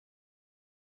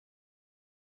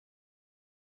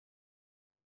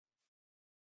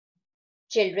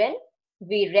Children,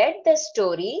 we read the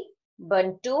story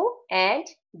Buntu and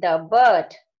the bird.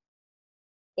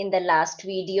 In the last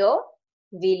video,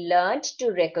 we learned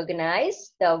to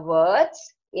recognize the words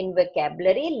in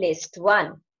vocabulary list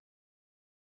 1.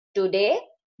 Today,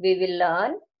 we will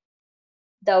learn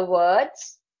the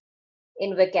words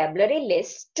in vocabulary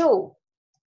list 2.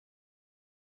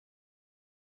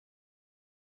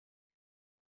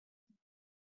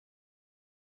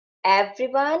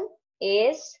 Everyone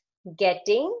is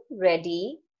getting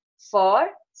ready for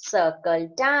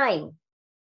circle time.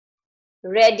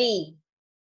 Ready,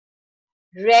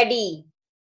 ready,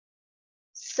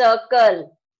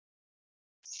 circle,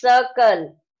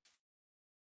 circle,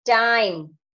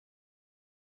 time,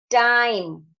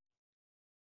 time.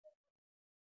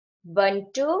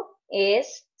 Buntu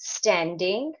is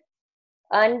standing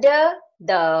under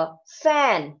the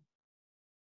fan.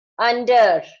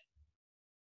 Under,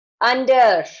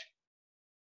 under.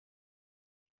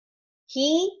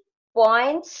 He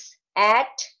points at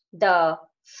the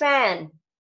fan.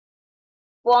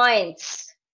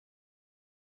 Points,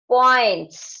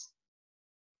 points.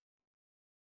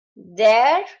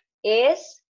 There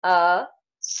is a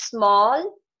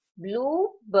small blue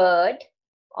bird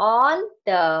on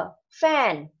the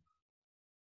fan.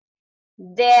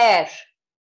 There,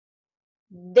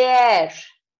 there.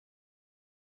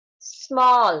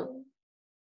 Small,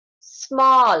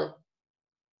 small.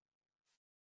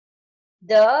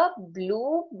 The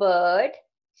blue bird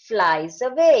flies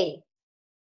away.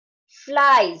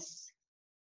 Flies,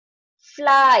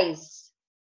 flies.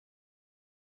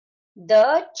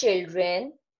 The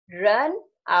children run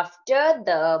after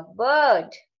the bird.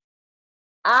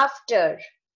 After,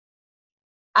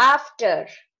 after.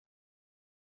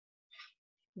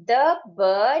 The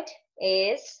bird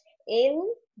is in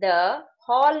the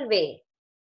hallway.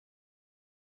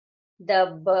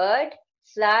 The bird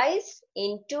flies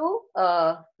into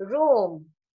a room.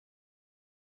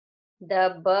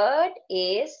 The bird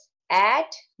is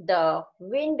at the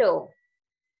window.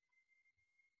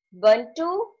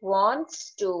 Buntu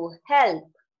wants to help.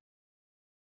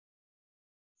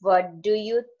 What do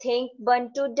you think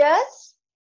Buntu does?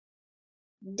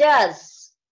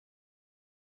 Does.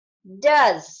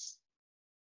 Does.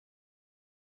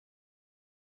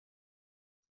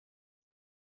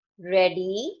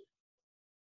 Ready,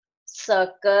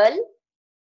 circle,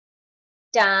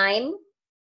 time,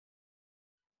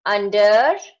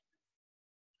 under,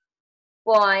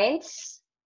 points,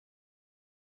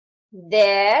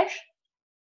 there,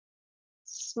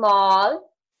 small,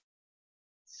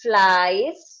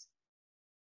 flies,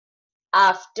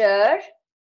 after,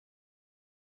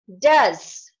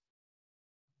 does.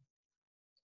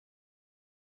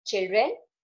 Children,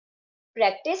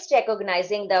 practice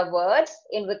recognizing the words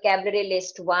in vocabulary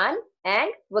list 1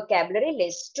 and vocabulary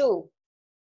list 2.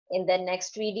 In the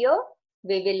next video,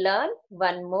 we will learn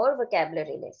one more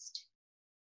vocabulary list.